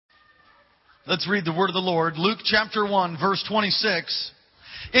Let's read the word of the Lord. Luke chapter 1, verse 26.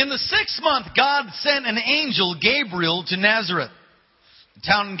 In the 6th month, God sent an angel, Gabriel, to Nazareth, a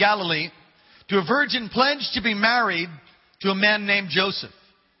town in Galilee, to a virgin pledged to be married to a man named Joseph,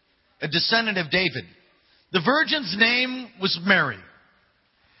 a descendant of David. The virgin's name was Mary.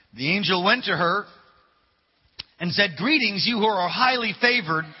 The angel went to her and said, "Greetings, you who are highly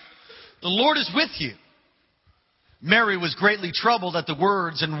favored. The Lord is with you." Mary was greatly troubled at the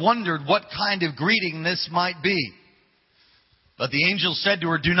words and wondered what kind of greeting this might be. But the angel said to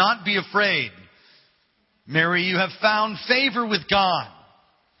her, "Do not be afraid. Mary, you have found favor with God,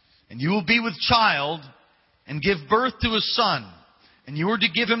 and you will be with child and give birth to a son, and you are to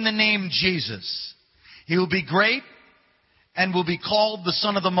give him the name Jesus. He will be great and will be called the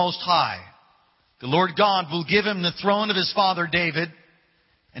Son of the Most High. The Lord God will give him the throne of his father David,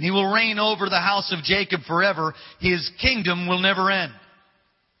 and he will reign over the house of Jacob forever. His kingdom will never end."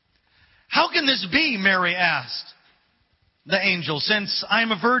 "How can this be?" Mary asked the angel, "since I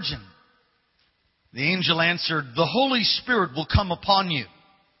am a virgin?" The angel answered, "The Holy Spirit will come upon you,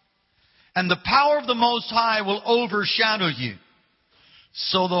 and the power of the Most High will overshadow you.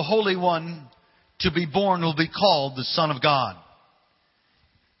 So the Holy One to be born will be called the Son of God.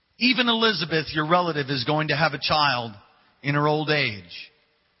 Even Elizabeth, your relative, is going to have a child in her old age.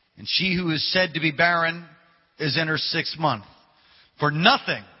 And she who is said to be barren is in her 6th month. For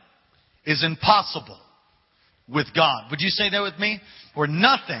nothing is impossible with God." Would you say that with me? For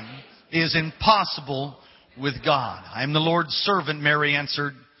nothing is impossible with God. "I am the Lord's servant," Mary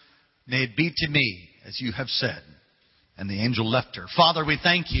answered. "May it be to me as you have said." And the angel left her. Father, we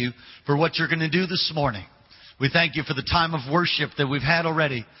thank you for what you're going to do this morning. We thank you for the time of worship that we've had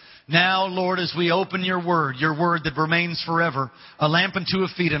already. Now, Lord, as we open your word that remains forever, a lamp unto our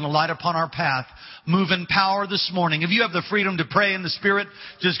feet and a light upon our path, move in power this morning. If you have the freedom to pray in the Spirit,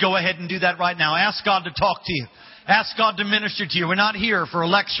 just go ahead and do that right now. Ask God to talk to you. Ask God to minister to you. We're not here for a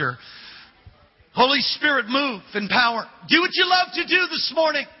lecture. Holy Spirit, move in power. Do what you love to do this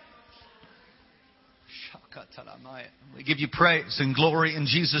morning. We give you praise and glory in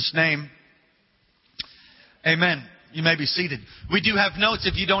Jesus' name. Amen. You may be seated. We do have notes.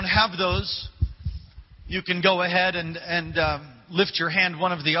 If you don't have those, you can go ahead and lift your hand.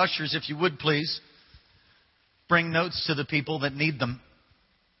 One of the ushers, if you would, please. Bring notes to the people that need them.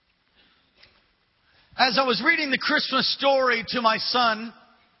 As I was reading the Christmas story to my son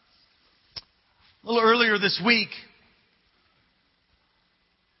a little earlier this week,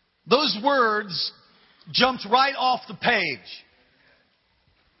 those words jumped right off the page.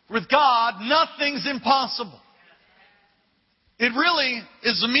 With God, nothing's impossible. It really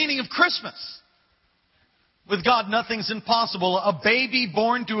is the meaning of Christmas. With God, nothing's impossible. A baby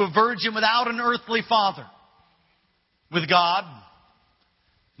born to a virgin without an earthly father. With God,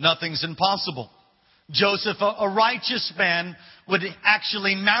 nothing's impossible. Joseph, a righteous man, would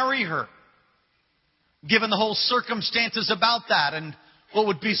actually marry her, given the whole circumstances about that and what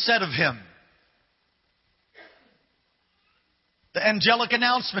would be said of him. The angelic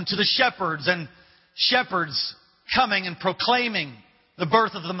announcement to the shepherds, and shepherds coming and proclaiming the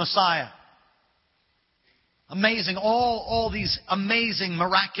birth of the Messiah. Amazing. All these amazing,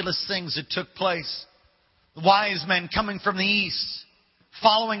 miraculous things that took place. The wise men coming from the east,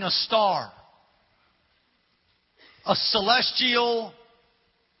 following a star. A celestial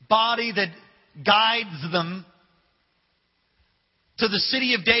body that guides them to the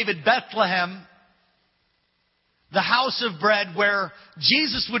city of David, Bethlehem, the house of bread where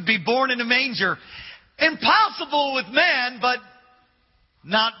Jesus would be born in a manger. Impossible with man, but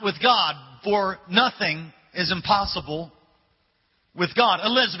not with God. For nothing is impossible with God.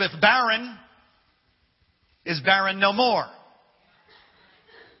 Elizabeth, barren, is barren no more.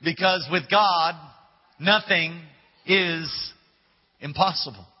 Because with God, nothing is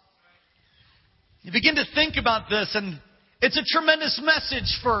impossible. You begin to think about this, and it's a tremendous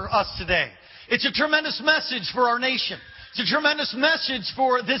message for us today. It's a tremendous message for our nation. It's a tremendous message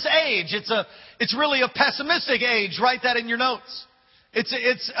for this age. It's really a pessimistic age. Write that in your notes.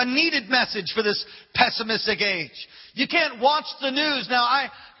 It's a needed message for this pessimistic age. You can't watch the news. Now,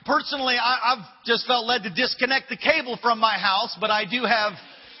 I've just felt led to disconnect the cable from my house, but I do have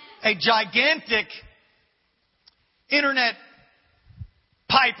a gigantic internet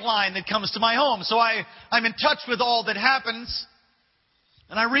pipeline that comes to my home. So I'm in touch with all that happens,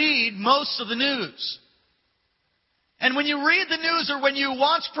 and I read most of the news. And when you read the news, or when you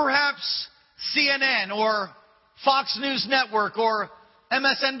watch perhaps CNN or Fox News Network or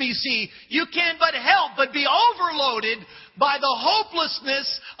MSNBC, you can't but help but be overloaded by the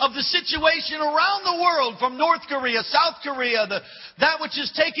hopelessness of the situation around the world, from North Korea, South Korea, that which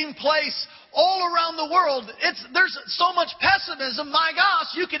is taking place all around the world. There's so much pessimism, my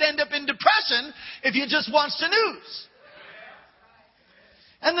gosh, you could end up in depression if you just watch the news.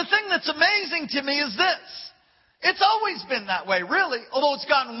 And the thing that's amazing to me is this. It's always been that way, really, although it's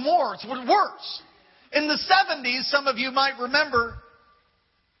gotten worse. In the 70s, some of you might remember,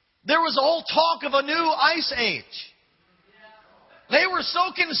 there was a whole talk of a new ice age. They were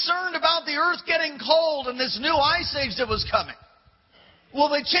so concerned about the earth getting cold and this new ice age that was coming. Well,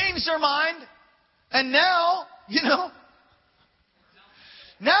 they changed their mind, and now,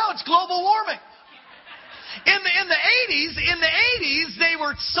 now it's global warming. In the 80s, they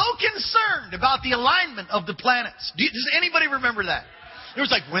were so concerned about the alignment of the planets. Does anybody remember that? It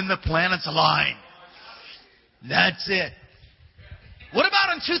was like, when the planets align, that's it. What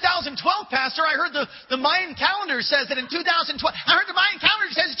about in 2012, Pastor? I heard the Mayan calendar says that in 2012,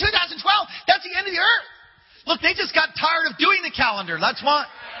 that's the end of the earth. Look, they just got tired of doing the calendar. That's why.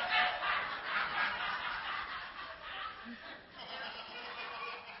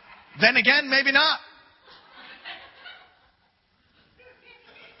 Then again, maybe not.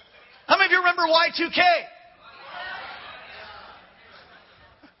 How many of you remember Y2K?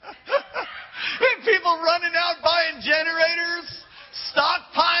 People running out buying generators,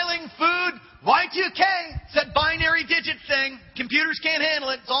 stockpiling food. Y2K, it's that binary digit thing. Computers can't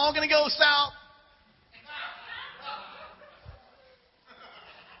handle it. It's all going to go south.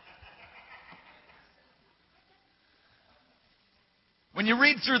 When you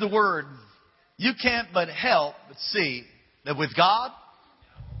read through the Word, you can't but help but see that with God,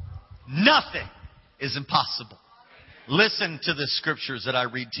 nothing is impossible. Listen to the scriptures that I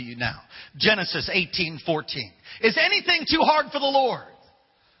read to you now. Genesis 18:14. Is anything too hard for the Lord?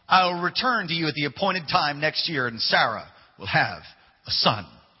 I will return to you at the appointed time next year, and Sarah will have a son.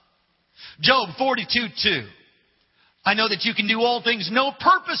 Job 42:2. I know that you can do all things. No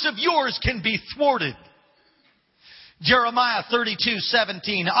purpose of yours can be thwarted. Jeremiah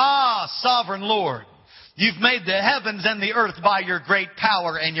 32:17. Ah, sovereign Lord, you've made the heavens and the earth by your great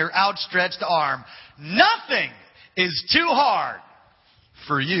power and your outstretched arm. Nothing is too hard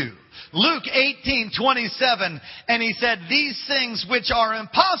for you. Luke 18:27. And he said, these things which are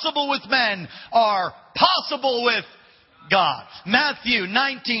impossible with men are possible with God. Matthew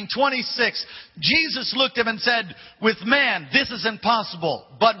 19:26. Jesus looked at him and said, with man, this is impossible,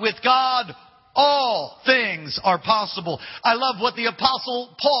 but with God, all things are possible. I love what the Apostle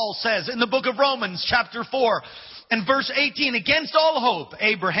Paul says in the book of Romans, chapter 4, and verse 18. Against all hope,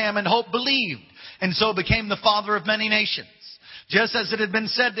 Abraham in hope believed, and so became the father of many nations. Just as it had been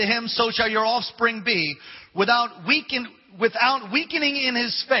said to him, so shall your offspring be. Without weakening in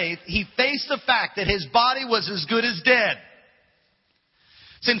his faith, he faced the fact that his body was as good as dead,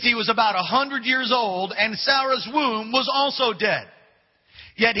 since he was about 100 years old, and Sarah's womb was also dead.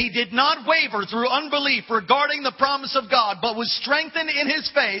 Yet he did not waver through unbelief regarding the promise of God, but was strengthened in his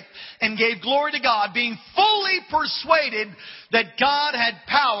faith and gave glory to God, being fully persuaded that God had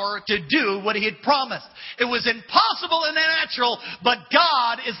power to do what he had promised. It was impossible in the natural, but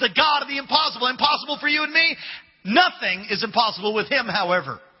God is the God of the impossible. Impossible for you and me? Nothing is impossible with him,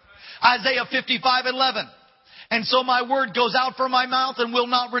 however. Isaiah 55:11. And so my word goes out from my mouth and will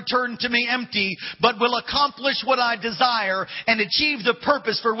not return to me empty, but will accomplish what I desire and achieve the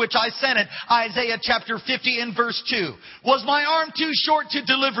purpose for which I sent it. Isaiah chapter 50 and verse 2. Was my arm too short to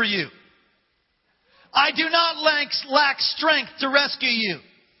deliver you? I do not lack strength to rescue you.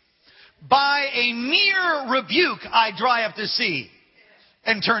 By a mere rebuke I dry up the sea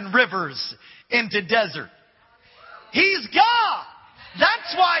and turn rivers into desert. He's God.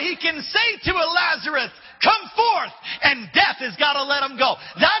 That's why he can say to a Lazarus, come forth, and death has got to let him go.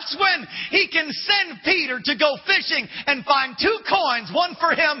 That's when he can send Peter to go fishing and find 2 coins, one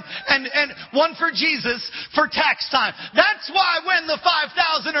for him and one for Jesus for tax time. That's why when the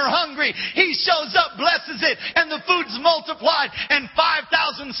 5,000 are hungry, he shows up, blesses it, and the food's multiplied, and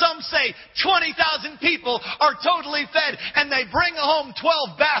 5,000, some say 20,000 people are totally fed, and they bring home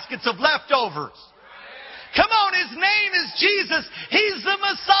 12 baskets of leftovers. Come on, his name is Jesus. He's the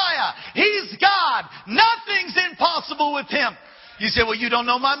Messiah. He's God. Nothing's impossible with him. You say, well, you don't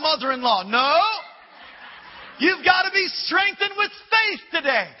know my mother-in-law. No. You've got to be strengthened with faith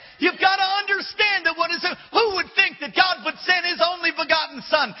today. You've got to understand that who would think that God would send his only begotten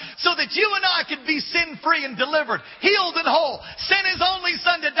son so that you and I could be sin-free and delivered, healed and whole. Send his only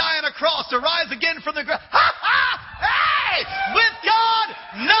son to die on a cross, to rise again from the grave. Hey! With God,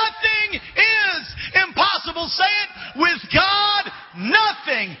 nothing is impossible. Say it. With God, nothing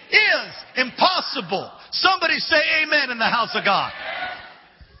principle. Somebody say amen in the house of God.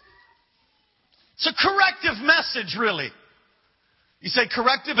 It's a corrective message, really. You say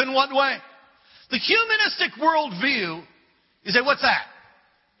corrective in what way? The humanistic worldview, you say, what's that?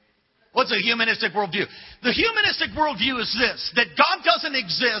 What's a humanistic worldview? The humanistic worldview is this, that God doesn't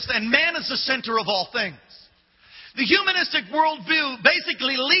exist and man is the center of all things. The humanistic worldview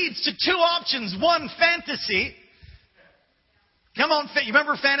basically leads to two options. One, fantasy. Come on, you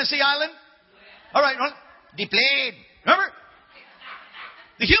remember Fantasy Island? All right, deplayed. Remember?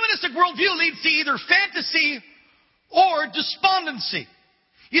 The humanistic worldview leads to either fantasy or despondency.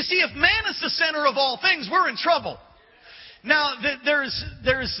 You see, if man is the center of all things, we're in trouble. Now, there's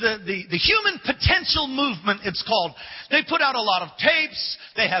the human potential movement, it's called. They put out a lot of tapes.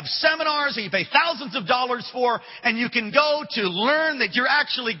 They have seminars that you pay thousands of dollars for, and you can go to learn that you're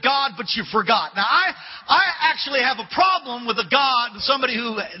actually God, but you forgot. Now, I actually have a problem with a God, somebody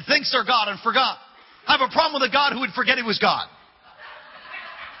who thinks they're God and forgot. I have a problem with a God who would forget he was God.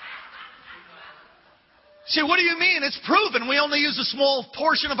 See, what do you mean? It's proven we only use a small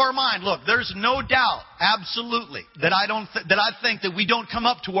portion of our mind. Look, there's no doubt, absolutely, that I think that we don't come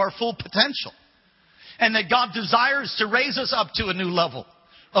up to our full potential. And that God desires to raise us up to a new level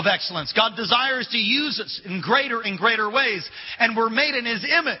of excellence. God desires to use us in greater and greater ways. And we're made in His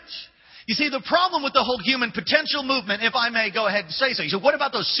image. You see, the problem with the whole human potential movement, if I may go ahead and say so, you say, what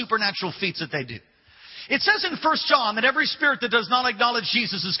about those supernatural feats that they do? It says in 1 John that every spirit that does not acknowledge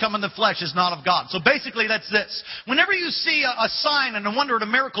Jesus has come in the flesh is not of God. So basically that's this. Whenever you see a sign and a wonder and a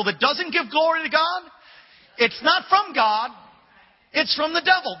miracle that doesn't give glory to God, it's not from God, it's from the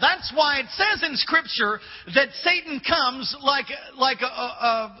devil. That's why it says in Scripture that Satan comes like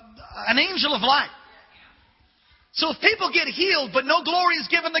an angel of light. So if people get healed but no glory is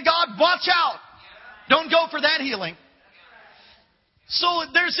given to God, watch out. Don't go for that healing. So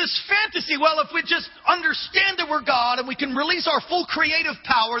there's this fantasy, well, if we just understand that we're God and we can release our full creative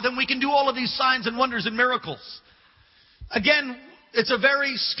power, then we can do all of these signs and wonders and miracles. Again, it's a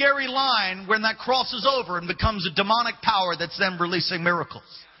very scary line when that crosses over and becomes a demonic power that's then releasing miracles.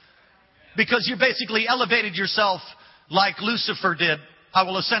 Because you basically elevated yourself like Lucifer did. I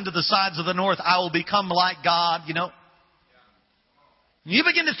will ascend to the sides of the north. I will become like God, you know. You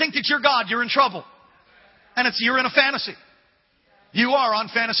begin to think that you're God, you're in trouble. And you're in a fantasy. You are on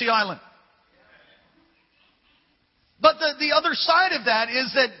Fantasy Island. But the other side of that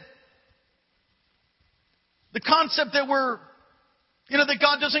is that the concept that that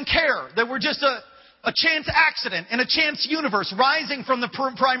God doesn't care, that we're just a chance accident in a chance universe rising from the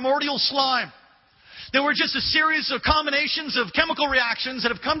primordial slime. That we're just a series of combinations of chemical reactions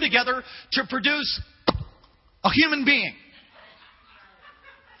that have come together to produce a human being.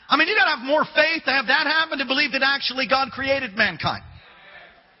 I mean, you got to have more faith to have that happen to believe that actually God created mankind.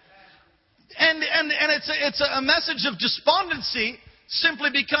 And it's a message of despondency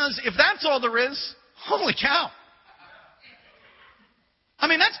simply because if that's all there is, holy cow. I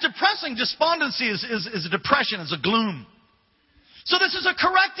mean, that's depressing. Despondency is a depression, is a gloom. So this is a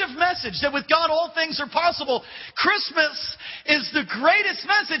corrective message that with God all things are possible. Christmas is the greatest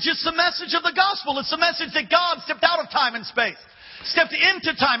message. It's the message of the gospel. It's the message that God stepped out of time and space. Stepped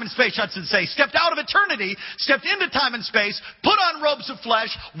into time and space, I should say. Stepped out of eternity, stepped into time and space, put on robes of flesh,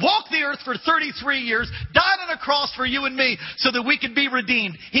 walked the earth for 33 years, died on a cross for you and me so that we could be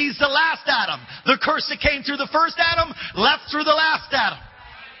redeemed. He's the last Adam. The curse that came through the first Adam, left through the last Adam.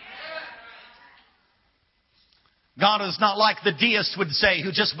 God is not like the deist would say,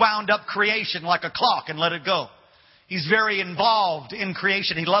 who just wound up creation like a clock and let it go. He's very involved in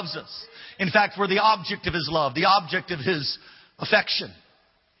creation. He loves us. In fact, we're the object of His love, the object of His affection.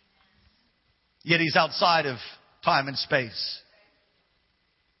 Yet He's outside of time and space.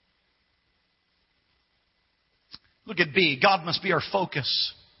 Look at B. God must be our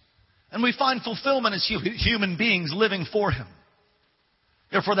focus. And we find fulfillment as human beings living for Him.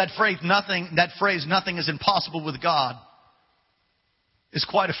 Therefore, that phrase, nothing is impossible with God, is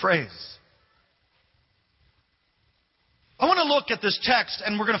quite a phrase. I want to look at this text,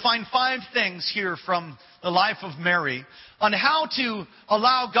 and we're going to find 5 things here from the life of Mary on how to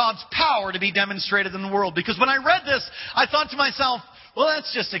allow God's power to be demonstrated in the world. Because when I read this, I thought to myself, well,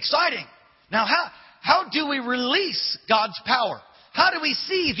 that's just exciting. Now, how do we release God's power? How do we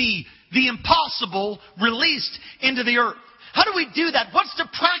see the impossible released into the earth? How do we do that? What's the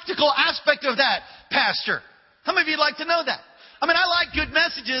practical aspect of that, Pastor? How many of you would like to know that? I mean, I like good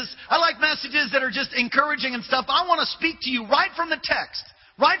messages. I like messages that are just encouraging and stuff. I want to speak to you right from the text,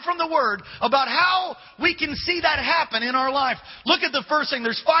 right from the Word, about how we can see that happen in our life. Look at the first thing.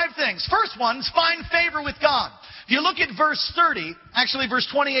 There's 5 things. First one is find favor with God. If you look at verse 30, actually verse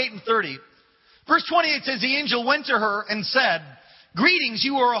 28 and 30, Verse 28 says, the angel went to her and said, greetings,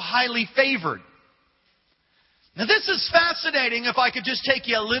 you are highly favored. Now this is fascinating. If I could just take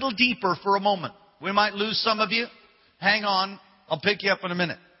you a little deeper for a moment. We might lose some of you. Hang on. I'll pick you up in a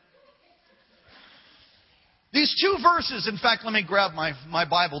minute. These two verses, in fact, let me grab my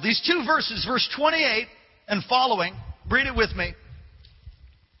Bible. These two verses, verse 28 and following, read it with me.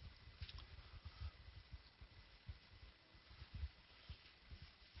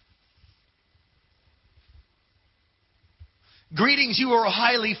 Greetings, you are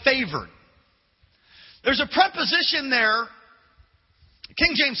highly favored. There's a preposition there.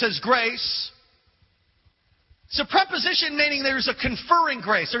 King James says grace. It's a preposition meaning there's a conferring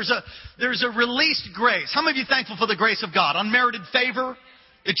grace. There's a released grace. How many of you are thankful for the grace of God? Unmerited favor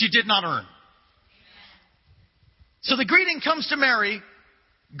that you did not earn. So the greeting comes to Mary.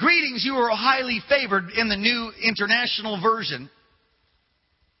 Greetings, you are highly favored in the New International Version.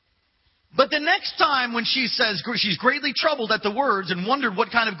 But the next time when she says, she's greatly troubled at the words and wondered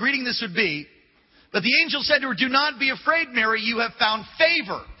what kind of greeting this would be. But the angel said to her, do not be afraid, Mary, you have found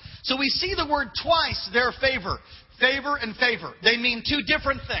favor. So we see the word twice there, favor. Favor and favor. They mean two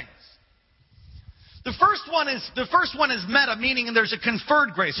different things. The first one is meta, meaning there's a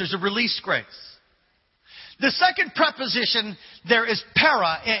conferred grace, there's a released grace. The second preposition there is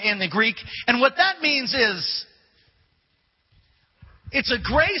para in the Greek, and what that means is it's a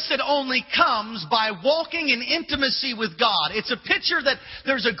grace that only comes by walking in intimacy with God. It's a picture that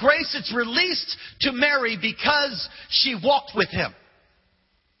there's a grace that's released to Mary because she walked with Him.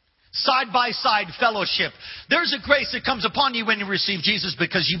 Side by side fellowship. There's a grace that comes upon you when you receive Jesus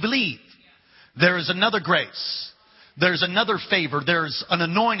because you believe. There is another grace. There's another favor. There's an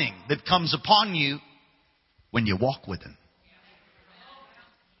anointing that comes upon you when you walk with Him.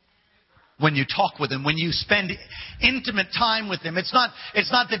 When you talk with Him, when you spend intimate time with Him. It's not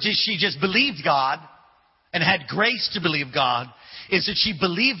that she just believed God and had grace to believe God. It's that she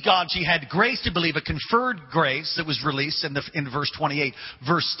believed God. She had grace to believe, a conferred grace that was released in verse 28.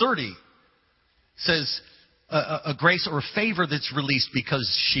 Verse 30 says a grace or a favor that's released because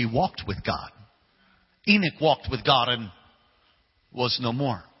she walked with God. Enoch walked with God and was no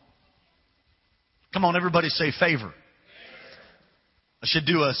more. Come on, everybody say favor. I should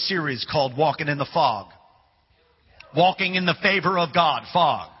do a series called Walking in the Fog. Walking in the favor of God.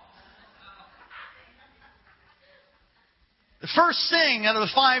 Fog. The first thing out of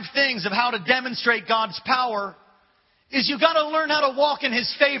the 5 things of how to demonstrate God's power is you've got to learn how to walk in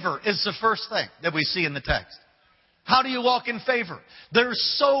His favor is the first thing that we see in the text. How do you walk in favor? There's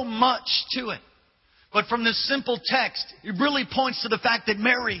so much to it. But from this simple text, it really points to the fact that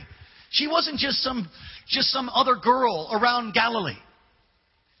Mary, she wasn't just some other girl around Galilee.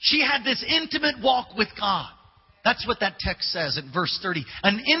 She had this intimate walk with God. That's what that text says in verse 30.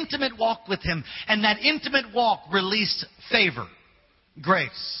 An intimate walk with Him. And that intimate walk released favor.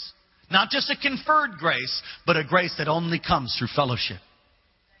 Grace. Not just a conferred grace, but a grace that only comes through fellowship.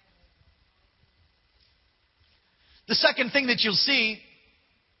 The second thing that you'll see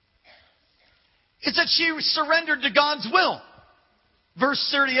is that she surrendered to God's will. Verse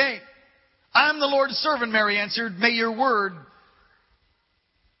 38. I am the Lord's servant, Mary answered. May your word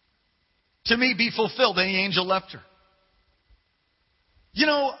to me be fulfilled. And the angel left her. You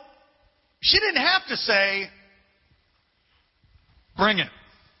know, she didn't have to say, bring it.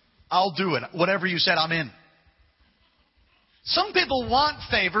 I'll do it. Whatever you said, I'm in. Some people want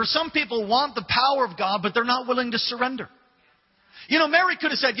favor. Some people want the power of God, but they're not willing to surrender. You know, Mary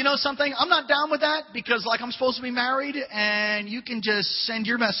could have said, you know something? I'm not down with that because like I'm supposed to be married and you can just send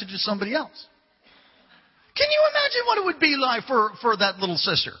your message to somebody else. Can you imagine what it would be like for that little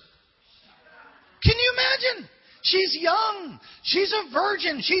sister? Can you imagine? She's young. She's a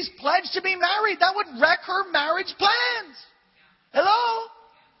virgin. She's pledged to be married. That would wreck her marriage plans. Hello?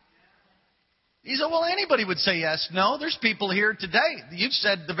 He said, well, anybody would say yes. No, there's people here today. You've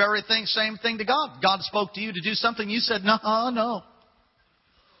said the very same thing to God. God spoke to you to do something. You said, no.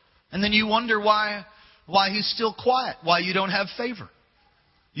 And then you wonder why He's still quiet, why you don't have favor.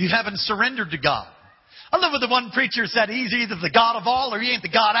 You haven't surrendered to God. I love what the one preacher said. He's either the God of all or He ain't the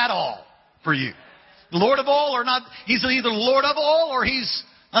God at all for you. The Lord of all or not. He's either the Lord of all or He's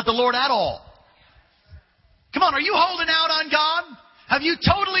not the Lord at all. Come on, are you holding out on God? Have you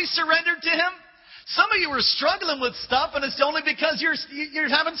totally surrendered to Him? Some of you are struggling with stuff and it's only because you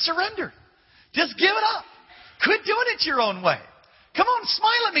haven't surrendered. Just give it up. Quit doing it your own way. Come on,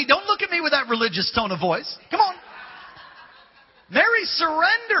 smile at me. Don't look at me with that religious tone of voice. Come on. Mary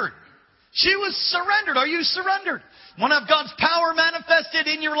surrendered. She was surrendered. Are you surrendered? Want to have God's power manifested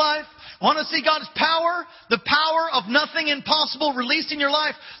in your life? Want to see God's power? The power of nothing impossible released in your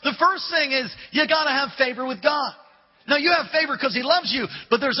life? The first thing is you got to have favor with God. Now, you have favor because He loves you,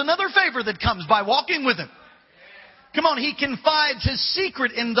 but there's another favor that comes by walking with Him. Come on, He confides His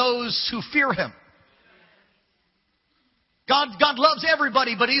secret in those who fear Him. God loves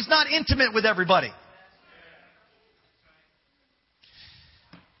everybody, but He's not intimate with everybody.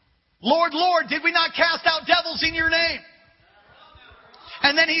 Lord, Lord, did we not cast out devils in your name?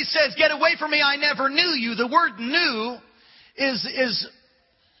 And then He says, get away from me, I never knew you. The word knew is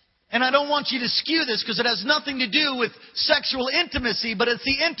and I don't want you to skew this because it has nothing to do with sexual intimacy, but it's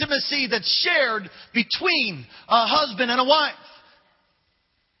the intimacy that's shared between a husband and a wife.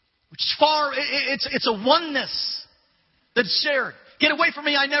 Which is it's a oneness that's shared. Get away from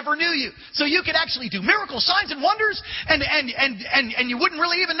me, I never knew you. So you could actually do miracles, signs, and wonders, and you wouldn't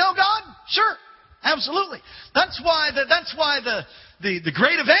really even know God? Sure, absolutely. That's why the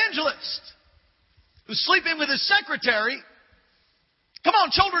great evangelist who's sleeping with his secretary. Come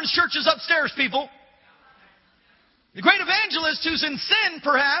on, children's churches upstairs, people. The great evangelist who's in sin,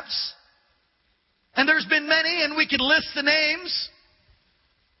 perhaps, and there's been many, and we could list the names.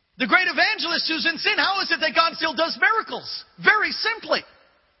 The great evangelist who's in sin, how is it that God still does miracles? Very simply.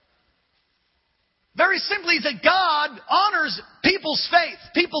 Very simply, that God honors people's faith.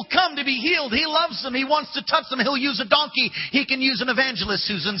 People come to be healed. He loves them. He wants to touch them. He'll use a donkey. He can use an evangelist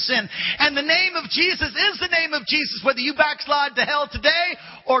who's in sin. And the name of Jesus is the name of Jesus. Whether you backslide to hell today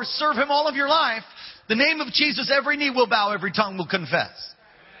or serve Him all of your life, the name of Jesus, every knee will bow, every tongue will confess.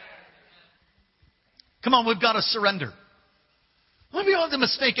 Come on, we've got to surrender. Let me have the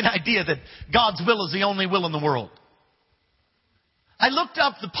mistaken idea that God's will is the only will in the world. I looked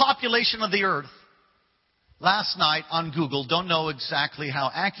up the population of the earth last night on Google. Don't know exactly how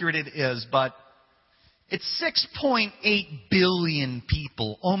accurate it is, but it's 6.8 billion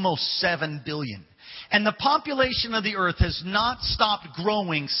people, almost 7 billion. And the population of the earth has not stopped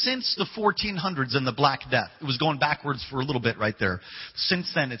growing since the 1400s and the Black Death. It was going backwards for a little bit right there.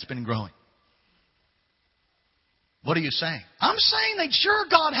 Since then, it's been growing. What are you saying? I'm saying that sure,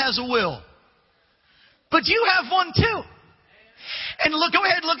 God has a will. But you have one too. And go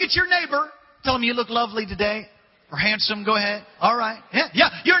ahead, look at your neighbor. Tell him you look lovely today. Or handsome, go ahead. All right. Yeah.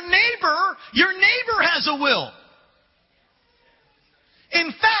 Your neighbor has a will.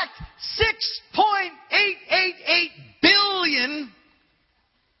 In fact, 6.888 billion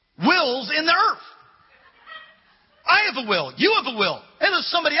wills in the earth. I have a will. You have a will. And there's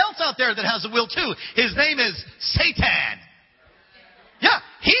somebody else out there that has a will too. His name is Satan. Yeah,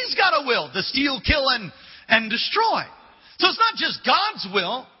 he's got a will to steal, kill, and destroy. So it's not just God's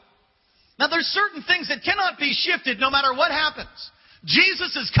will. Now there's certain things that cannot be shifted no matter what happens.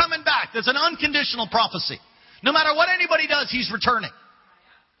 Jesus is coming back. That's an unconditional prophecy. No matter what anybody does, He's returning.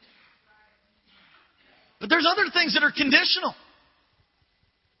 But there's other things that are conditional.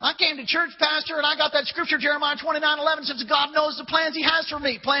 I came to church, Pastor, and I got that scripture, Jeremiah 29:11, says God knows the plans He has for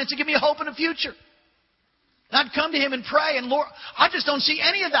me. Plans to give me a hope in the future. And I'd come to Him and pray, and Lord, I just don't see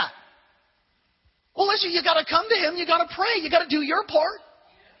any of that. Well, listen, you got to come to Him. You got to pray. You got to do your part.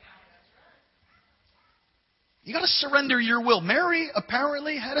 You got to surrender your will. Mary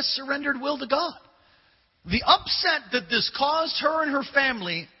apparently had a surrendered will to God. The upset that this caused her and her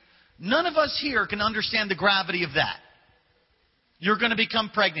family, none of us here can understand the gravity of that. You're going to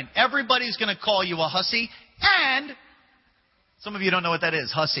become pregnant. Everybody's going to call you a hussy. And some of you don't know what that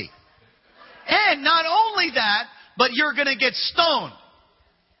is, hussy. And not only that, but you're going to get stoned.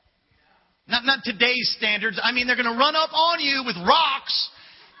 Not today's standards. I mean, they're going to run up on you with rocks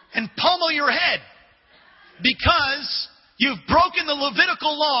and pummel your head because you've broken the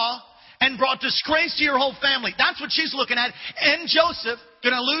Levitical law and brought disgrace to your whole family. That's what she's looking at. And Joseph,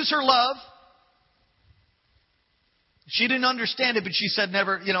 going to lose her love. She didn't understand it, but she said,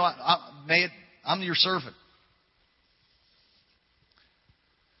 never, I'm your servant.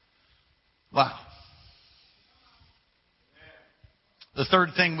 Wow. The third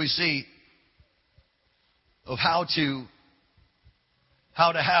thing we see of how to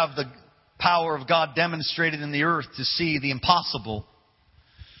have the power of God demonstrated in the earth to see the impossible.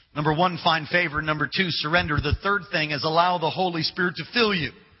 Number one, find favor. Number two, surrender. The third thing is allow the Holy Spirit to fill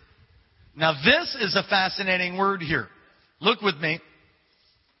you. Now this is a fascinating word here. Look with me.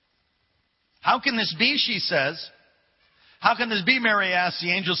 How can this be, she says. How can this be, Mary asked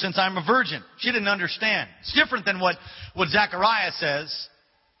the angel, since I'm a virgin? She didn't understand. It's different than what Zechariah says.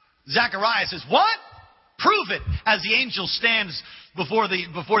 Zechariah says, what? Prove it. As the angel stands before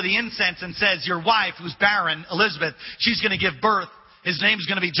the incense and says, your wife, who's barren, Elizabeth, she's going to give birth. His name's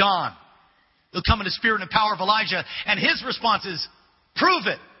going to be John. He'll come in the spirit and power of Elijah. And his response is, prove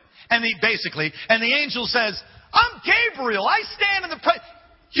it. And the angel says, I'm Gabriel. I stand in the presence.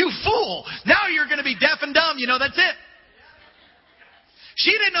 You fool. Now you're going to be deaf and dumb. That's it.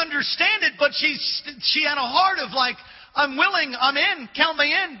 She didn't understand it, but she had a heart of like, I'm willing, I'm in, count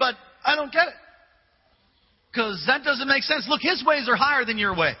me in, but I don't get it. Because that doesn't make sense. Look, His ways are higher than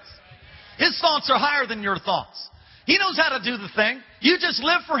your ways. His thoughts are higher than your thoughts. He knows how to do the thing. You just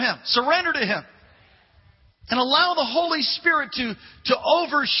live for Him. Surrender to Him. And allow the Holy Spirit to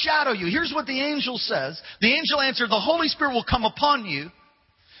overshadow you. Here's what the angel says. The angel answered, the Holy Spirit will come upon you,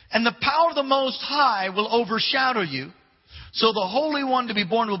 and the power of the Most High will overshadow you. So the Holy One to be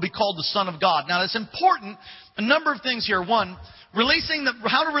born will be called the Son of God. Now, it's important. A number of things here. One,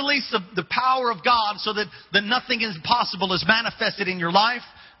 how to release the power of God so that nothing impossible is manifested in your life,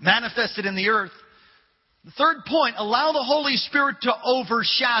 manifested in the earth. The third point, allow the Holy Spirit to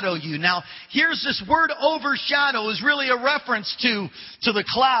overshadow you. Now, here's this word overshadow is really a reference to the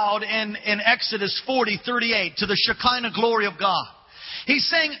cloud in Exodus 40:38, to the Shekinah glory of God. He's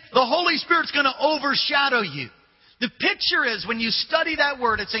saying the Holy Spirit's going to overshadow you. The picture is, when you study that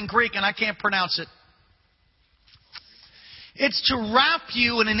word, it's in Greek and I can't pronounce it. It's to wrap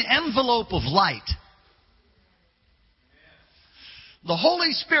you in an envelope of light. The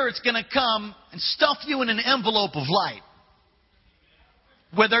Holy Spirit's going to come and stuff you in an envelope of light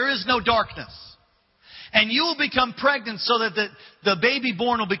where there is no darkness. And you will become pregnant so that the baby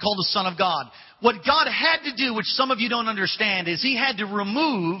born will be called the Son of God. What God had to do, which some of you don't understand, is He had to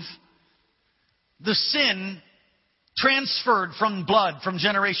remove the sin transferred from blood from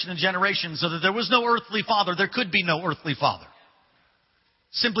generation to generation so that there was no earthly father. There could be no earthly father.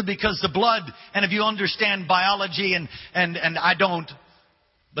 Simply because the blood, and if you understand biology, and I don't,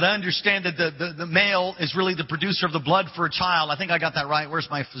 but I understand that the male is really the producer of the blood for a child. I think I got that right. Where's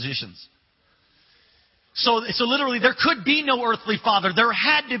my physicians? So literally there could be no earthly father. There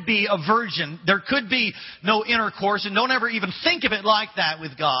had to be a virgin. There could be no intercourse, and don't ever even think of it like that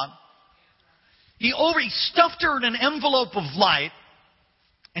with God. He stuffed her in an envelope of light,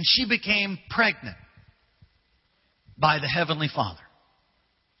 and she became pregnant by the Heavenly Father.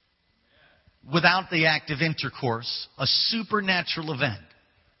 Without the act of intercourse, a supernatural event.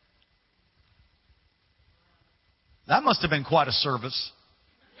 That must have been quite a service.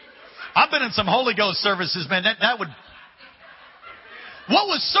 I've been in some Holy Ghost services, man. That would... What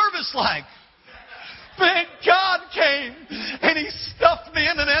was service like? Man, God came and He stuffed me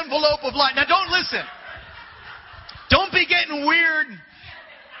in an envelope of light. Now don't listen. Don't be getting weird.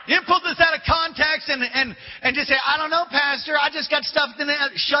 You didn't put this out of context and just say, I don't know, Pastor, I just got stuffed in it.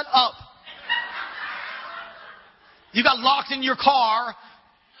 Shut up. You got locked in your car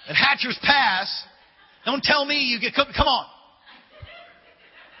at Hatcher's Pass. Don't tell me you get... Come on.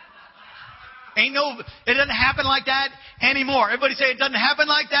 It doesn't happen like that anymore. Everybody say it doesn't happen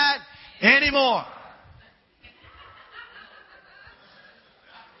like that anymore.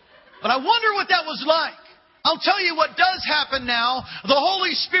 But I wonder what that was like. I'll tell you what does happen now. The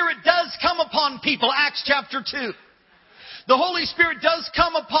Holy Spirit does come upon people. Acts chapter 2. The Holy Spirit does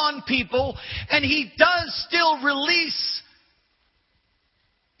come upon people, and He does still release,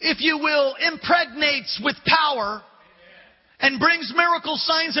 if you will, impregnates with power and brings miracles,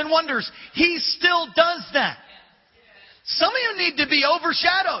 signs, and wonders. He still does that. Some of you need to be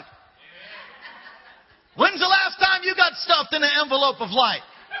overshadowed. When's the last time you got stuffed in an envelope of light?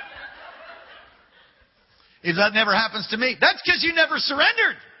 If that never happens to me, that's because you never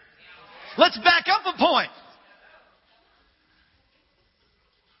surrendered. Let's back up a point.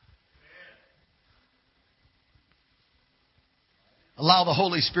 Allow the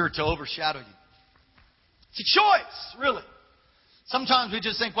Holy Spirit to overshadow you. It's a choice, really. Sometimes we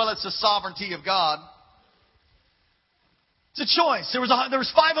just think, well, it's the sovereignty of God. It's a choice. There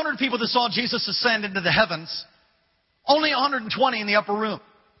was 500 people that saw Jesus ascend into the heavens. Only 120 in the upper room.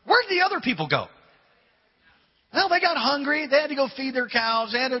 Where did the other people go? Well, they got hungry. They had to go feed their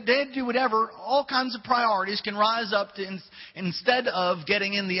cows. They had to do whatever. All kinds of priorities can rise up to instead of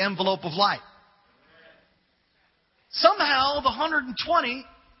getting in the envelope of light. Somehow the 120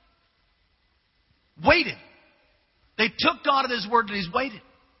 waited. They took God at His word and He's waited.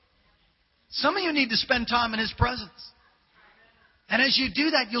 Some of you need to spend time in His presence. And as you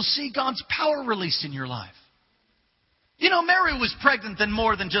do that, you'll see God's power released in your life. You know, Mary was pregnant than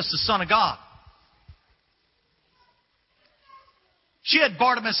more than just the Son of God. She had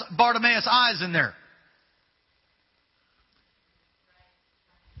Bartimaeus' eyes in there.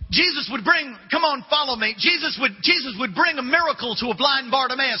 Jesus would bring, come on, follow me. Jesus would bring a miracle to a blind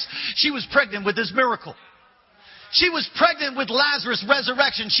Bartimaeus. She was pregnant with this miracle. She was pregnant with Lazarus'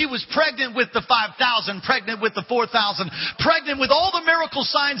 resurrection. She was pregnant with the 5,000, pregnant with the 4,000, pregnant with all the miracle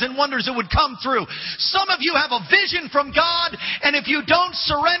signs and wonders that would come through. Some of you have a vision from God, and if you don't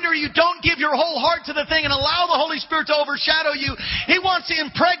surrender, you don't give your whole heart to the thing and allow the Holy Spirit to overshadow you, He wants to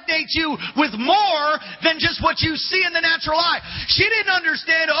impregnate you with more than just what you see in the natural eye. She didn't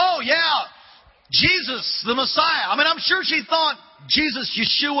understand, oh yeah, Jesus, the Messiah. I mean, I'm sure she thought, Jesus,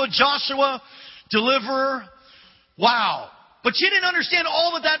 Yeshua, Joshua, deliverer. Wow. But she didn't understand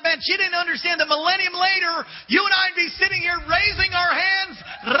all that that meant. She didn't understand that millennium later, you and I'd be sitting here raising our hands,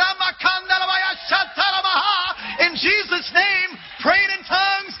 in Jesus' name, praying in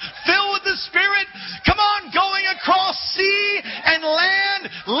tongues, filled with the Spirit. Come on, going across sea and land,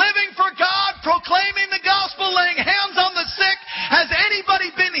 living for God, proclaiming the gospel, laying hands on the sick. Has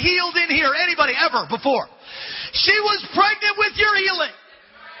anybody been healed in here? Anybody ever before? She was pregnant with your healing.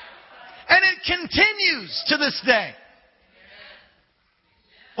 And it continues to this day.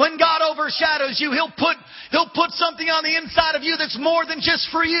 When God overshadows you, He'll put something on the inside of you that's more than just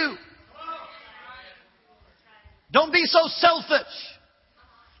for you. Don't be so selfish.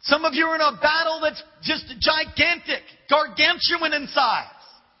 Some of you are in a battle that's just gigantic, gargantuan in size.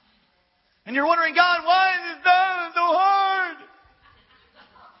 And you're wondering, God, why is this so hard?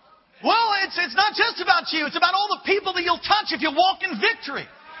 Well, it's not just about you. It's about all the people that you'll touch if you walk in victory.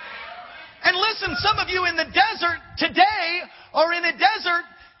 And listen, some of you in the desert today are in a desert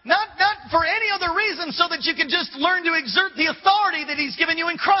not for any other reason so that you can just learn to exert the authority that He's given you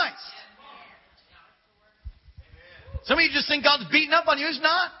in Christ. Some of you just think God's beating up on you. He's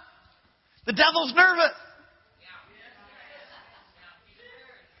not. The devil's nervous.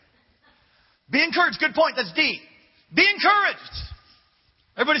 Be encouraged. Good point. That's D. Be encouraged.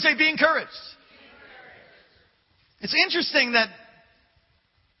 Everybody say, be encouraged. It's interesting that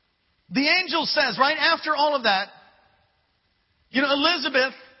the angel says, right after all of that,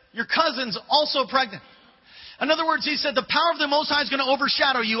 Elizabeth, your cousin's also pregnant. In other words, he said, the power of the Most High is going to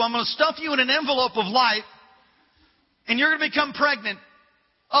overshadow you. I'm going to stuff you in an envelope of light, and you're going to become pregnant.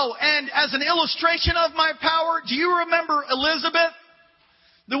 Oh, and as an illustration of my power, do you remember Elizabeth?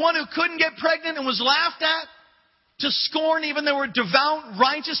 The one who couldn't get pregnant and was laughed at to scorn, even there were devout,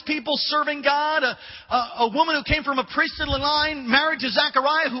 righteous people serving God. A woman who came from a priestly line, married to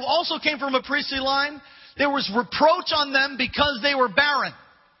Zechariah, who also came from a priestly line. There was reproach on them because they were barren.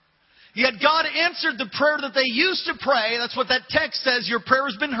 Yet God answered the prayer that they used to pray. That's what that text says. Your prayer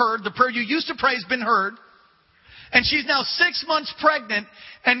has been heard. The prayer you used to pray has been heard. And she's now 6 months pregnant.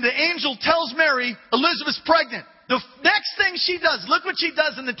 And the angel tells Mary, Elizabeth's pregnant. The next thing she does, look what she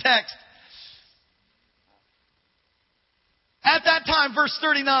does in the text. At that time, verse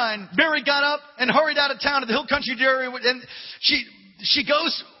 39, Mary got up and hurried out of town to the hill country area. And she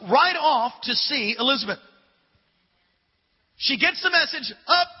goes right off to see Elizabeth. She gets the message,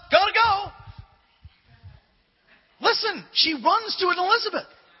 up, gotta go. Listen, she runs to Elizabeth.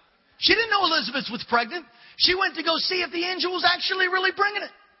 She didn't know Elizabeth was pregnant. She went to go see if the angel was actually really bringing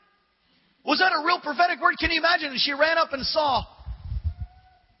it. Was that a real prophetic word? Can you imagine? And she ran up and saw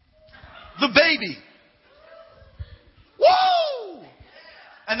the baby. Whoa!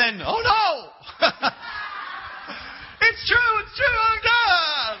 And then, oh no! It's true, oh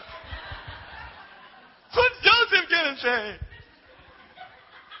God! What's Joseph gonna say?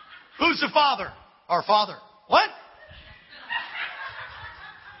 Who's the father? Our Father. What?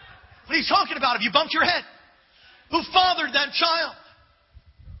 What are you talking about? Have you bumped your head? Who fathered that child?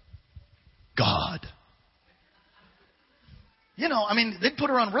 God. They'd put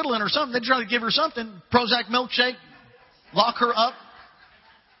her on Ritalin or something. They'd try to give her something. Prozac milkshake. Lock her up.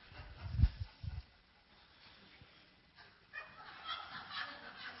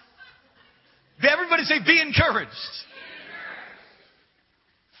 Everybody say, be encouraged.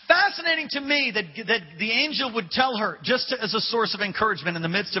 Fascinating to me that the angel would tell her, just as a source of encouragement in the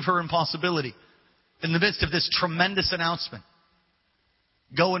midst of her impossibility, in the midst of this tremendous announcement,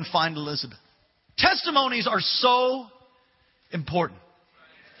 go and find Elizabeth. Testimonies are so important.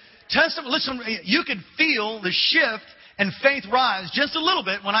 Listen, you could feel the shift and faith rise just a little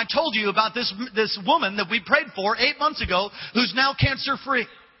bit when I told you about this woman that we prayed for 8 months ago who's now cancer-free.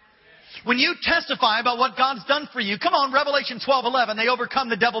 When you testify about what God's done for you, come on, Revelation 12:11, they overcome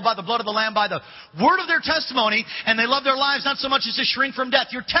the devil by the blood of the Lamb, by the word of their testimony, and they love their lives not so much as to shrink from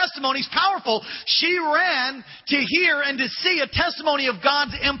death. Your testimony's powerful. She ran to hear and to see a testimony of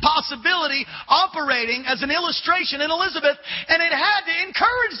God's impossibility operating as an illustration in Elizabeth, and it had to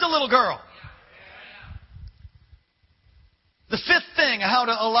encourage the little girl. The fifth thing, how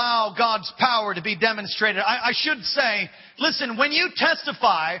to allow God's power to be demonstrated. I should say, listen, when you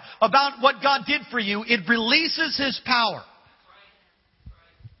testify about what God did for you, it releases His power.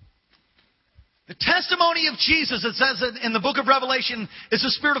 The testimony of Jesus, it says in the book of Revelation, is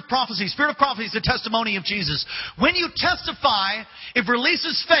the spirit of prophecy. Spirit of prophecy is the testimony of Jesus. When you testify, it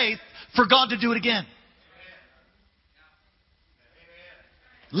releases faith for God to do it again.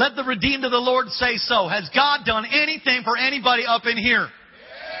 Let the redeemed of the Lord say so. Has God done anything for anybody up in here?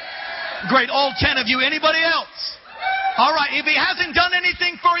 Great, all 10 of you. Anybody else? All right, if He hasn't done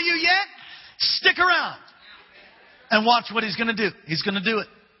anything for you yet, stick around and watch what He's going to do. He's going to do it.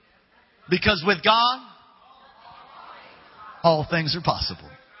 Because with God, all things are possible.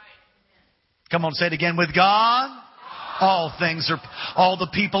 Come on, say it again. With God, all things are, all the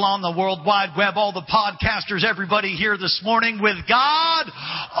people on the World Wide Web, all the podcasters, everybody here this morning, with God,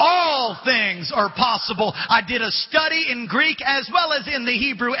 all things are possible. I did a study in Greek as well as in the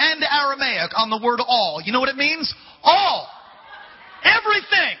Hebrew and Aramaic on the word all. You know what it means? All.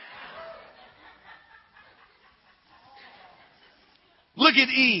 Everything. Look at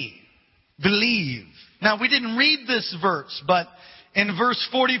E. Believe. Now, we didn't read this verse, but in verse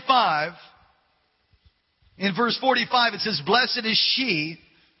 45, it says, "Blessed is she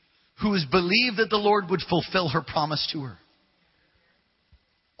who has believed that the Lord would fulfill her promise to her."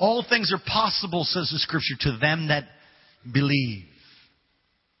 All things are possible, says the Scripture, to them that believe.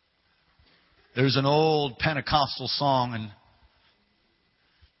 There's an old Pentecostal song, and it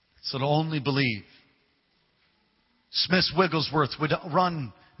said, "Only believe." Smith Wigglesworth would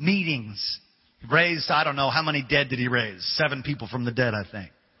run meetings. He raised, I don't know, how many dead did he raise? 7 people from the dead, I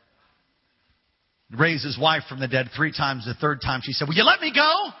think. He raised his wife from the dead 3 times. The 3rd time she said, "Will you let me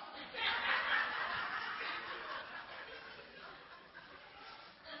go?"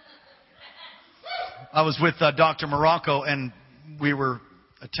 I was with Dr. Morocco, and we were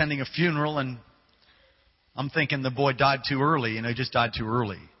attending a funeral, and I'm thinking the boy died too early. He just died too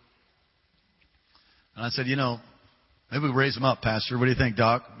early. And I said, maybe we raise him up, Pastor. What do you think,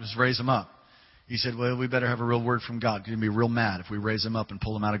 Doc? Just raise him up. He said, well, we better have a real word from God. He's going to be real mad if we raise him up and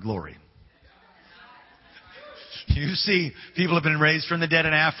pull him out of glory. You see, people have been raised from the dead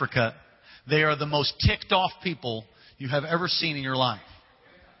in Africa. They are the most ticked off people you have ever seen in your life.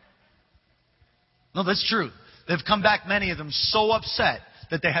 No, that's true. They've come back, many of them, so upset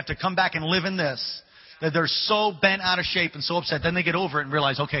that they have to come back and live in this, that they're so bent out of shape and so upset. Then they get over it and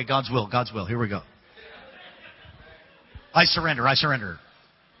realize, okay, God's will, God's will. Here we go. I surrender, I surrender.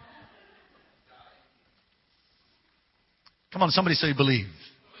 Come on, somebody say believe.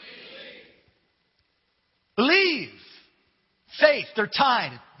 Believe. Faith, they're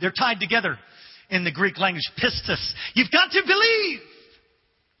tied. They're tied together in the Greek language. Pistis. You've got to believe.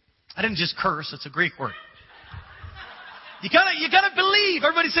 I didn't just curse, it's a Greek word. You gotta believe.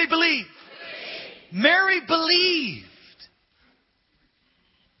 Everybody say believe. Mary believed.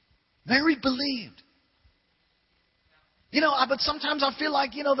 Mary believed. But sometimes I feel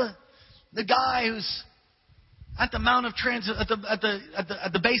like, the guy who's at the Mount of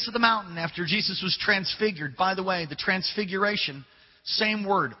at the base of the mountain after Jesus was transfigured. By the way, the transfiguration, same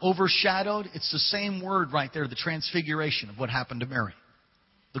word, overshadowed. It's the same word right there, the transfiguration of what happened to Mary.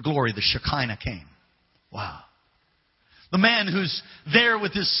 The glory, the Shekinah came. Wow. The man who's there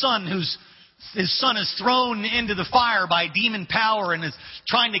with his son, his son is thrown into the fire by demon power and is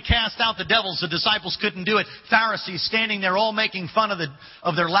trying to cast out the devils. The disciples couldn't do it. Pharisees standing there all making fun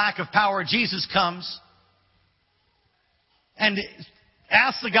of their lack of power. Jesus comes and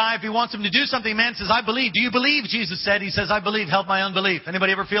asks the guy if he wants him to do something. The man says, I believe. Do you believe? Jesus said. He says, I believe. Help my unbelief.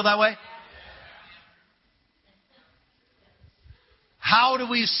 Anybody ever feel that way? How do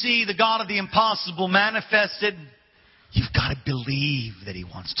we see the God of the impossible manifested? You've got to believe that He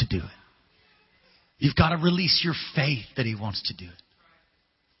wants to do it. You've got to release your faith that He wants to do it.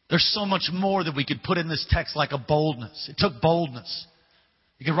 There's so much more that we could put in this text, like a boldness. It took boldness.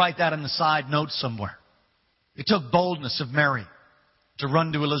 You could write that in the side note somewhere. It took boldness of Mary to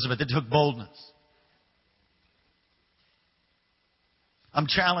run to Elizabeth. It took boldness. I'm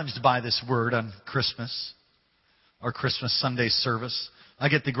challenged by this word on Christmas, our Christmas Sunday service. I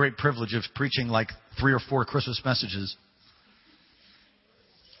get the great privilege of preaching like 3 or 4 Christmas messages.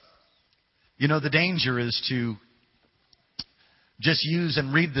 The danger is to just use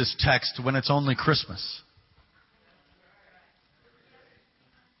and read this text when it's only Christmas.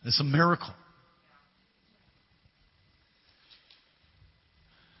 It's a miracle.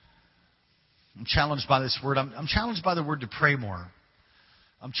 I'm challenged by this word. I'm challenged by the word to pray more.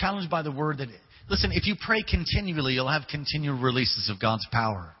 I'm challenged by the word that, listen, if you pray continually, you'll have continual releases of God's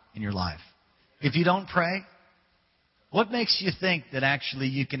power in your life. If you don't pray, What makes you think that actually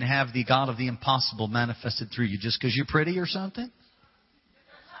you can have the God of the impossible manifested through you? Just because you're pretty or something?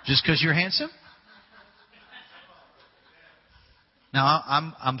 Just because you're handsome? Now,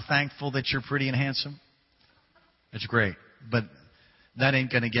 I'm thankful that you're pretty and handsome. That's great. But that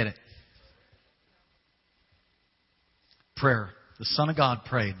ain't going to get it. Prayer. The Son of God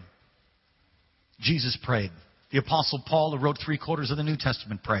prayed. Jesus prayed. The Apostle Paul, who wrote 3/4 of the New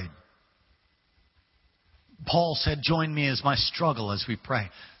Testament, prayed. Paul said, join me as my struggle as we pray.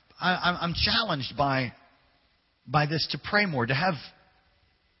 I'm challenged by this to pray more, to have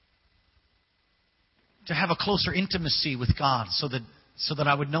a closer intimacy with God so that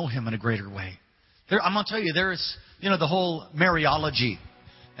I would know Him in a greater way. I'm going to tell you, there's, the whole Mariology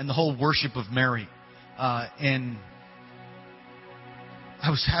and the whole worship of Mary. I'm going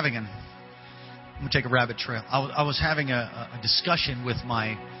to take a rabbit trail. I was having a discussion with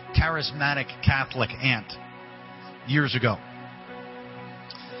my charismatic Catholic aunt years ago.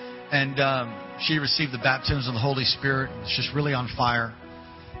 And she received the baptism of the Holy Spirit. It's just really on fire.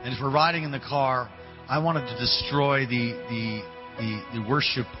 And as we're riding in the car, I wanted to destroy the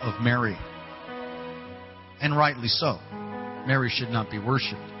worship of Mary. And rightly so. Mary should not be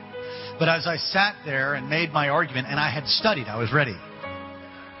worshipped. But as I sat there and made my argument, and I had studied, I was ready.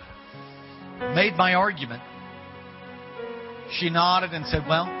 Made my argument. She nodded and said,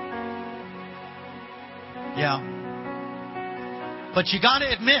 well, yeah. But you got to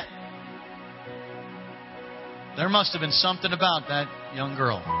admit, there must have been something about that young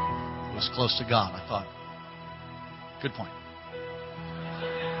girl who was close to God. I thought, good point.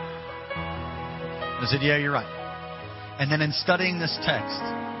 I said, yeah, you're right. And then in studying this text,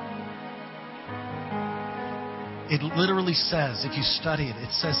 it literally says, if you study it,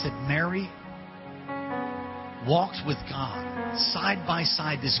 it says that Mary walked with God side by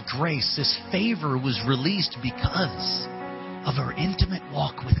side. This grace, this favor was released because of her intimate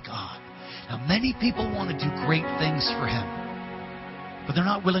walk with God. Now, many people want to do great things for Him, but they're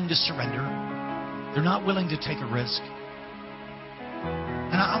not willing to surrender. They're not willing to take a risk.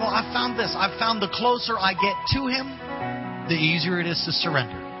 And I found this. I found the closer I get to Him, the easier it is to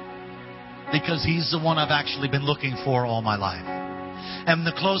surrender. Because He's the one I've actually been looking for all my life. And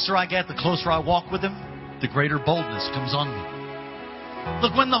the closer I get, the closer I walk with Him, the greater boldness comes on me.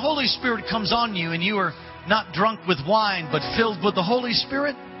 Look, when the Holy Spirit comes on you and you are not drunk with wine but filled with the Holy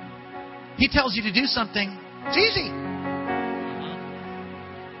Spirit, He tells you to do something. It's easy.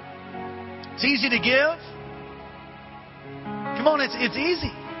 It's easy to give. Come on, it's easy.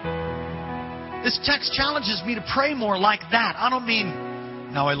 This text challenges me to pray more like that. I don't mean,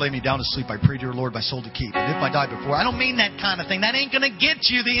 now I lay me down to sleep, I pray, dear Lord, my soul to keep. And if I die before, I don't mean that kind of thing. That ain't going to get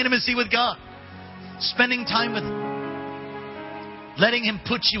you the intimacy with God. Spending time with Him. Letting Him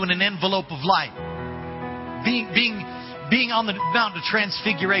put you in an envelope of light. Being on the Mount of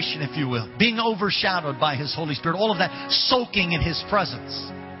Transfiguration, if you will. Being overshadowed by His Holy Spirit. All of that soaking in His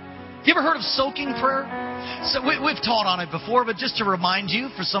presence. You ever heard of soaking prayer? So we've taught on it before, but just to remind you,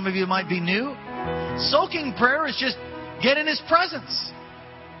 for some of you it might be new, soaking prayer is just get in His presence.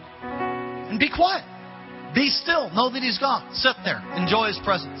 And be quiet. Be still. Know that He's God. Sit there. Enjoy His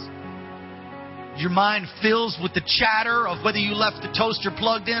presence. Your mind fills with the chatter of whether you left the toaster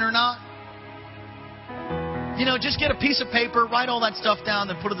plugged in or not. Just get a piece of paper, write all that stuff down,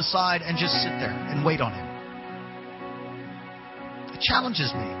 then put it aside and just sit there and wait on Him. It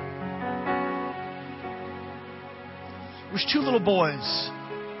challenges me. There's two little boys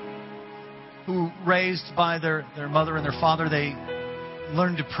who, raised by their mother and their father, they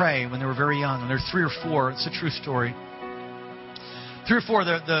learned to pray when they were very young. And they're 3 or 4. It's a true story. 3 or 4,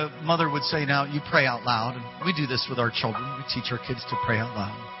 the mother would say, now, you pray out loud. And we do this with our children. We teach our kids to pray out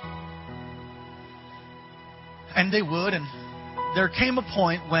loud. And they would. And there came a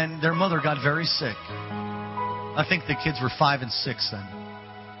point when their mother got very sick. I think the kids were 5 and 6 then.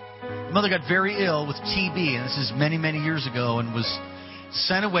 The mother got very ill with TB. And this is many, many years ago. And was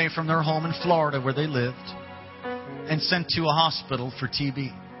sent away from their home in Florida where they lived. And sent to a hospital for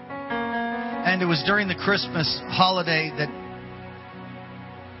TB. And it was during the Christmas holiday that,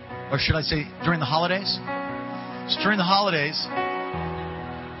 or should I say during the holidays? It's during the holidays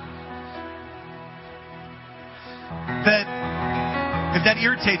that, if that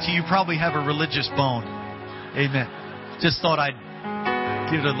irritates you, you probably have a religious bone. Amen. Just thought I'd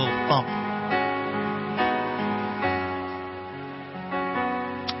give it a little thump.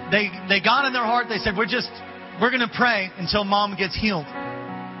 They got in their heart, they said, we're going to pray until Mom gets healed.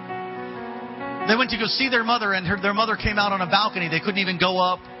 They went to go see their mother, and their mother came out on a balcony. They couldn't even go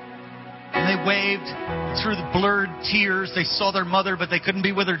up. And they waved through the blurred tears. They saw their mother, but they couldn't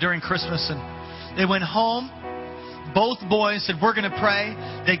be with her during Christmas. And they went home. both boys said, we're going to pray.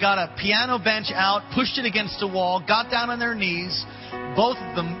 They got a piano bench out, pushed it against the wall, got down on their knees. Both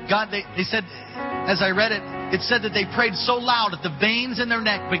of them, they said, as I read it, it said that they prayed so loud that the veins in their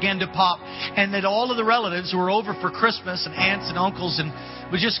neck began to pop, and that all of the relatives who were over for Christmas, and aunts and uncles, and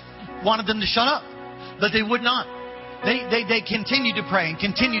we just wanted them to shut up. But they would not. They continued to pray and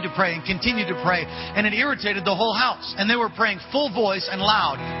continued to pray and continued to pray. And it irritated the whole house. And they were praying full voice and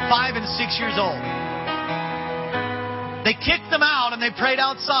loud, 5 and 6 years old. They kicked them out and they prayed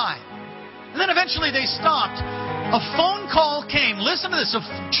outside. And then eventually they stopped. A phone call came. Listen to this, a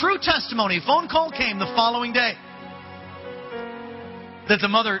true testimony. A phone call came the following day that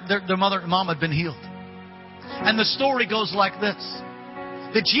their mom had been healed. And the story goes like this.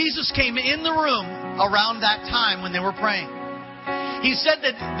 That Jesus came in the room around that time when they were praying. He said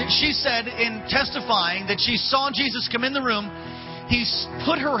she said in testifying that she saw Jesus come in the room. He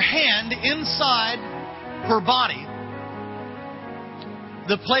put her hand inside her body,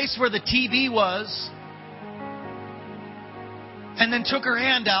 the place where the TB was, and then took her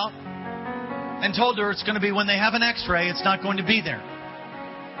hand out and told her it's going to be when they have an x-ray, it's not going to be there.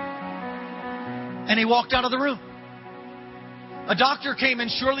 And he walked out of the room. A doctor came in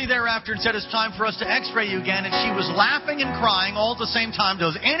shortly thereafter and said, it's time for us to x-ray you again. And she was laughing and crying all at the same time.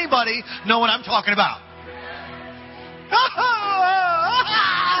 Does anybody know what I'm talking about?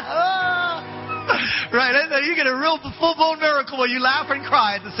 Right? You get a real full-blown miracle where you laugh and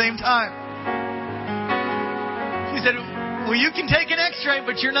cry at the same time. She said, well, you can take an x-ray,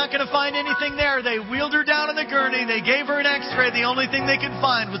 but you're not going to find anything there. They wheeled her down in the gurney. They gave her an x-ray. The only thing they could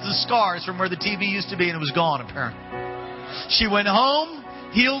find was the scars from where the TB used to be, and it was gone, apparently. She went home,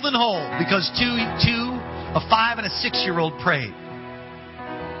 healed and whole, because a 5 and a 6-year-old prayed.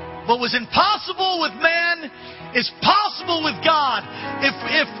 What was impossible with man is possible with God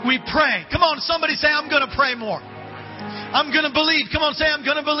if we pray. Come on, somebody say, I'm going to pray more. I'm going to believe. Come on, say, I'm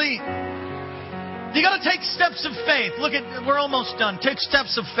going to believe. You got to take steps of faith. Look at, we're almost done. Take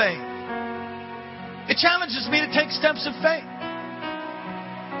steps of faith. It challenges me to take steps of faith.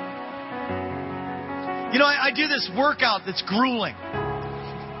 You know, I do this workout that's grueling.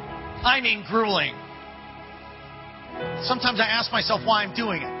 I mean grueling. Sometimes I ask myself why I'm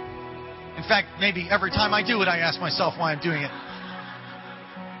doing it. In fact, maybe every time I do it, I ask myself why I'm doing it.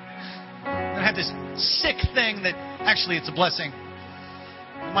 And I have this sick thing that, actually it's a blessing,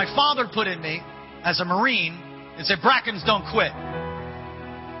 my father put in me as a Marine and said, Brackens don't quit.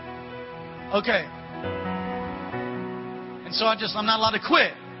 Okay. And so I'm not allowed to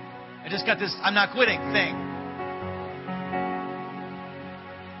quit. I just got this I'm not quitting thing.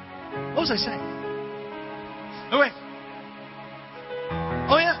 What was I saying? Oh, wait.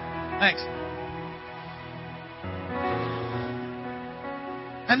 Oh, yeah. Thanks.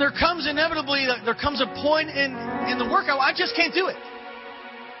 And there comes a point in the workout where I just can't do it.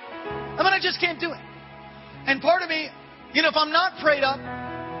 I just can't do it. And part of me, if I'm not prayed up,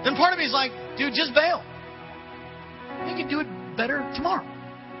 then part of me is like, dude, just bail. You can do it better tomorrow.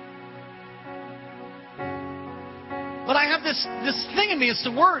 But I have this thing in me, it's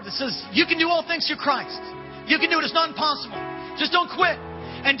the Word that says, you can do all things through Christ. You can do it, it's not impossible. Just don't quit.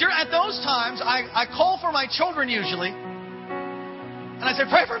 And at those times, I call for my children usually, and I say,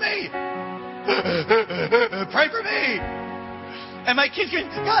 pray for me. Pray for me. And my kids go,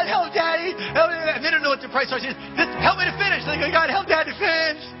 God help Daddy. And they don't know what to pray, so I say, help me to finish. They go, God help Dad to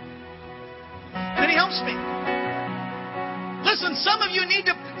finish. And then He helps me. Listen, some of you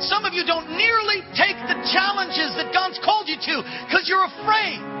don't nearly take the challenges that God's called you to because you're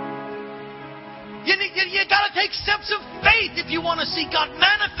afraid. You got to take steps of faith if you want to see God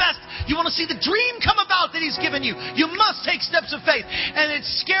manifest. You want to see the dream come about that He's given you. You must take steps of faith. And it's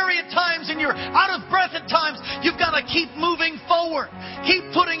scary at times and you're out of breath at times. You've got to keep moving forward.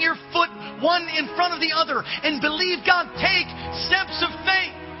 Keep putting your foot one in front of the other and believe God. Take steps of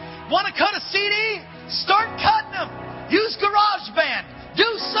faith. Want to cut a CD? Start cutting them. Use GarageBand. Do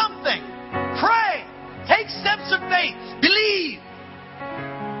something. Pray. Take steps of faith. Believe.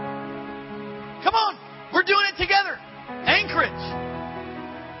 Come on. We're doing it together. Anchorage.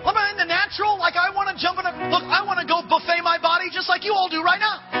 Am I in the natural? Like I want to jump in look, I want to go buffet my body just like you all do right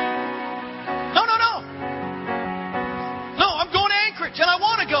now. No. No, I'm going to Anchorage and I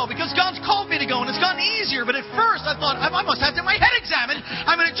want to go because God's called me to go and it's gotten easier. But at first I thought I must have to have my head examined.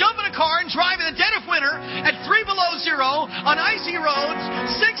 I'm going to jump in a car and drive in the dead of winter at 3 below zero on icy roads,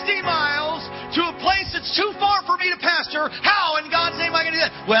 60 miles to a place that's too far for me to pastor. How in God's name am I going to do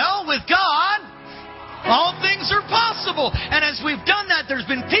that? Well, with God, all things are possible. And as we've done that, there's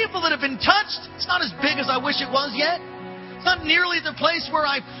been people that have been touched. It's not as big as I wish it was yet. It's not nearly the place where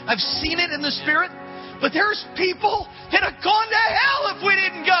I've seen it in the Spirit. But there's people that have gone to hell if we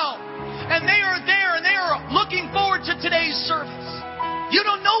didn't go. And they are there and they are looking forward to today's service. You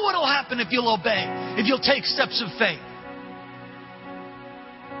don't know what will happen if you'll obey, if you'll take steps of faith.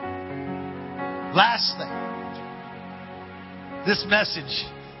 Last thing. This message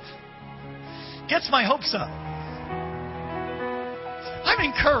gets my hopes up. I'm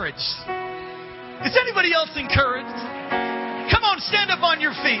encouraged. Is anybody else encouraged? Come on, stand up on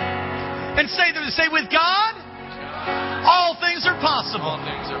your feet and say with God, all things are possible. All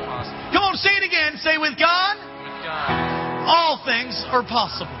things are possible. Come on, say it again. Say with God, all things are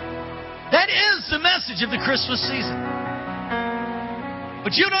possible. That is the message of the Christmas season.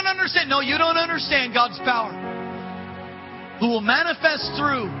 But you don't understand. No, you don't understand God's power, who will manifest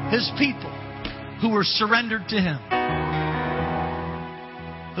through His people who are surrendered to Him,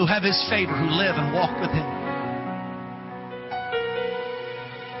 who have His favor, who live and walk with Him.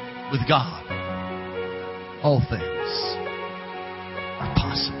 With God, all things are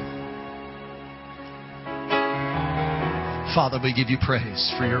possible. Father, we give you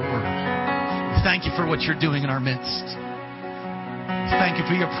praise for your word. We thank you for what you're doing in our midst. We thank you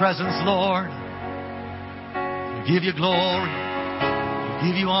for your presence, Lord. We give you glory. We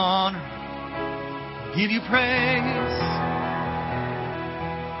give you honor. We give you praise.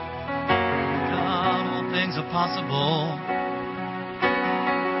 God, all things are possible.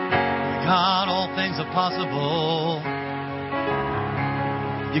 God, all things are possible.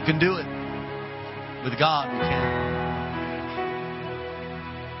 You can do it. With God, we can.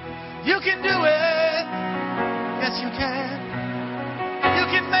 You can do it. Yes, you can. You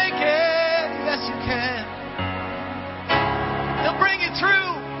can make it. Yes, you can. He'll bring you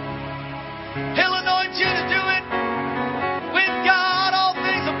through. He'll anoint you to do it. With God, all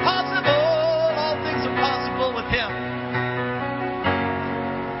things are possible. All things are possible with Him.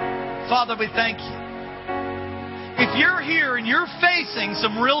 Father, we thank you. If you're here and you're facing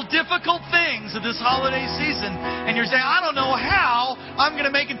some real difficult things at this holiday season, and you're saying, I don't know how I'm going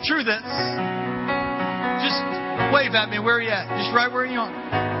to make it through this, just wave at me. Where are you at? Just right where you are.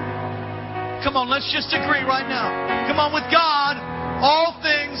 Come on, let's just agree right now. Come on, with God, all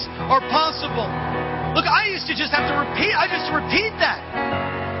things are possible. Look, I used to just have to repeat. I just repeat that.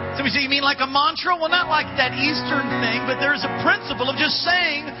 Somebody say, you mean like a mantra? Well, not like that Eastern thing, but there's a principle of just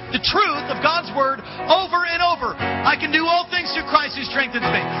saying the truth of God's Word over and over. I can do all things through Christ who strengthens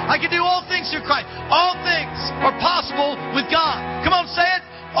me. I can do all things through Christ. All things are possible with God. Come on, say it.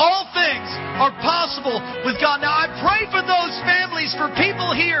 All things are possible with God. Now, I pray for those families, for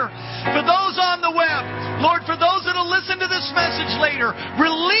people here, for those on the web. Lord, for those that will listen to this message later,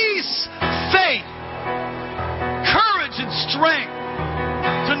 release faith, courage, and strength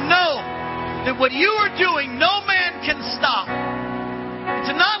to know that what you are doing, no man can stop.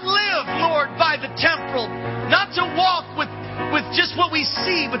 To not live, Lord, by the temporal. Not to walk with just what we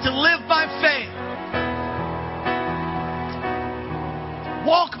see, but to live by faith.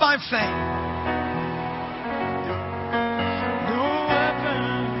 Walk by faith. No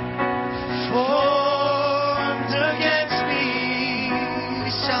weapon formed against me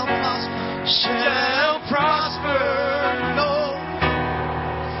shall prosper.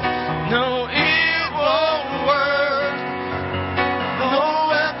 No, it won't work. No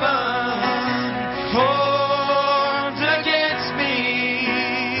weapon formed against me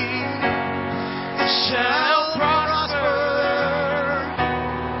shall prosper.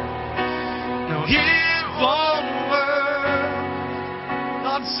 No, it won't work.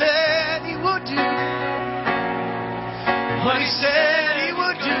 God said He would do what He said He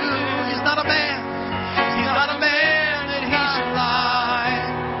would do. He's not a man. He's not a man that He should lie.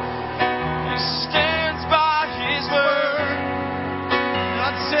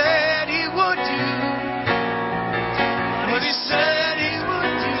 Said He would do what He said He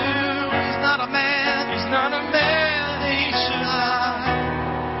would do. He's not a man. He's not a man that He should lie.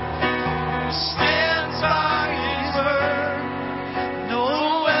 He stands by His word. No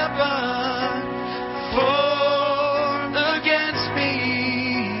weapon formed against me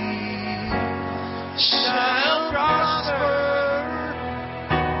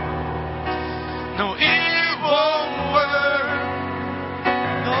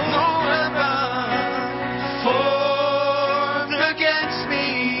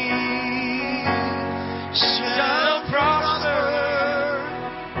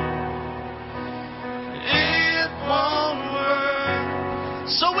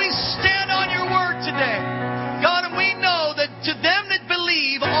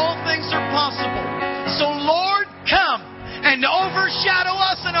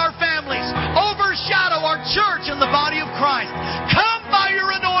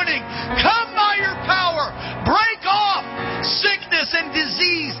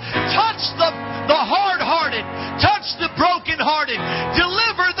disease. Touch the hard-hearted. Touch the broken-hearted.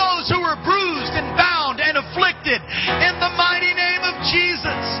 Deliver those who are bruised and bound and afflicted. In the mighty name of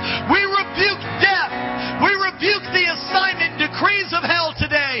Jesus, we rebuke death. We rebuke the assignment decrees of hell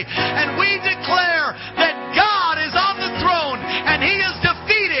today. And we declare that God is on the throne and He has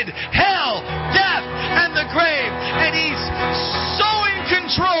defeated hell, death, and the grave. And He's so in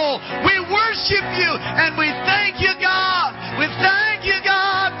control. We worship You and we thank You, God. We thank You,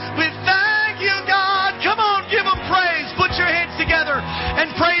 God. We thank You, God. Come on, give Him praise. Put your hands together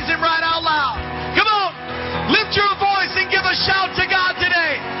and praise Him right out loud. Come on, lift your voice and give a shout to God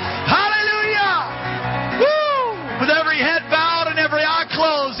today. Hallelujah. Woo! With every head bowed and every eye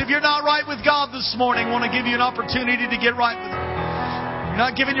closed, if you're not right with God this morning, I want to give you an opportunity to get right with Him. You're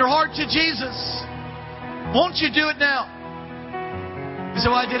not giving your heart to Jesus. Won't you do it now? You say,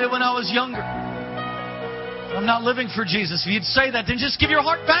 well, I did it when I was younger. I'm not living for Jesus. If you'd say that, then just give your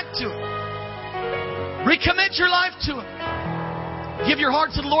heart back to Him. Recommit your life to Him. Give your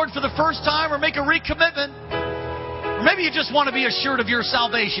heart to the Lord for the first time or make a recommitment. Or maybe you just want to be assured of your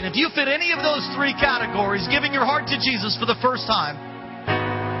salvation. If you fit any of those three categories, giving your heart to Jesus for the first time,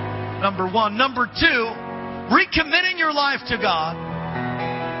 number one. Number two, recommitting your life to God.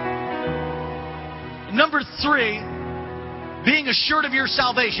 Number three, being assured of your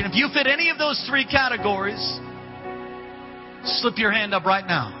salvation. If you fit any of those three categories, slip your hand up right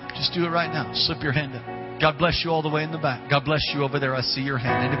now. Just do it right now. Slip your hand up. God bless you all the way in the back. God bless you over there. I see your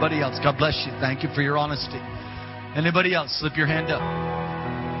hand. Anybody else? God bless you. Thank you for your honesty. Anybody else? Slip your hand up.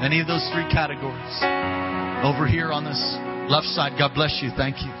 Any of those three categories. Over here on this left side. God bless you.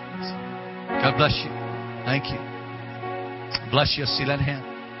 Thank you. God bless you. Thank you. Bless you. I see that hand.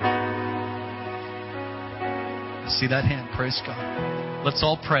 See that hand. Praise God. Let's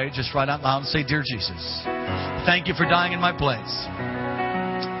all pray just right out loud and say, Dear Jesus, thank You for dying in my place.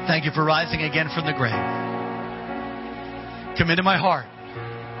 Thank You for rising again from the grave. Come into my heart.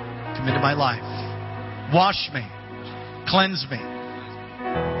 Come into my life. Wash me. Cleanse me.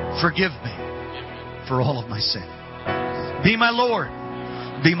 Forgive me for all of my sin. Be my Lord.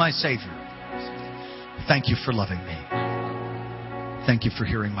 Be my Savior. Thank You for loving me. Thank You for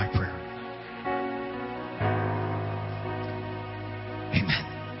hearing my prayer. Amen.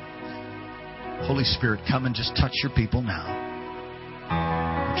 Holy Spirit, come and just touch Your people now.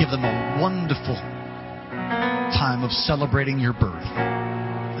 Give them a wonderful time of celebrating Your birth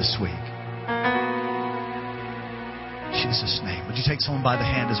this week. In Jesus' name. Would you take someone by the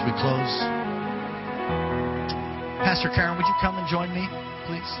hand as we close? Pastor Karen, would you come and join me,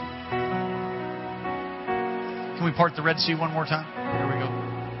 please? Can we part the Red Sea one more time? Here we go.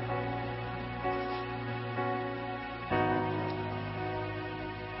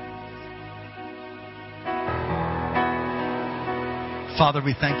 Father,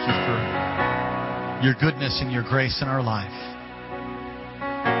 we thank You for Your goodness and Your grace in our life.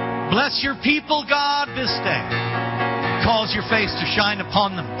 Bless Your people, God, this day. Cause Your face to shine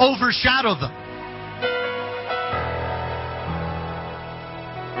upon them. Overshadow them.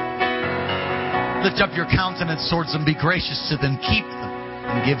 Lift up Your countenance towards them. Be gracious to them. Keep them.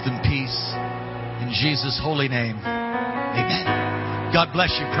 And give them peace. In Jesus' holy name. Amen. God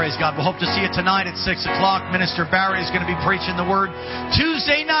bless you. Praise God. We'll hope to see you tonight at 6 o'clock. Minister Barry is going to be preaching the Word.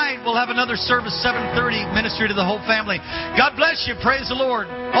 Tuesday night, we'll have another service, 7:30, ministry to the whole family. God bless you. Praise the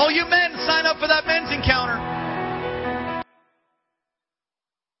Lord. All you men, sign up for that men's encounter.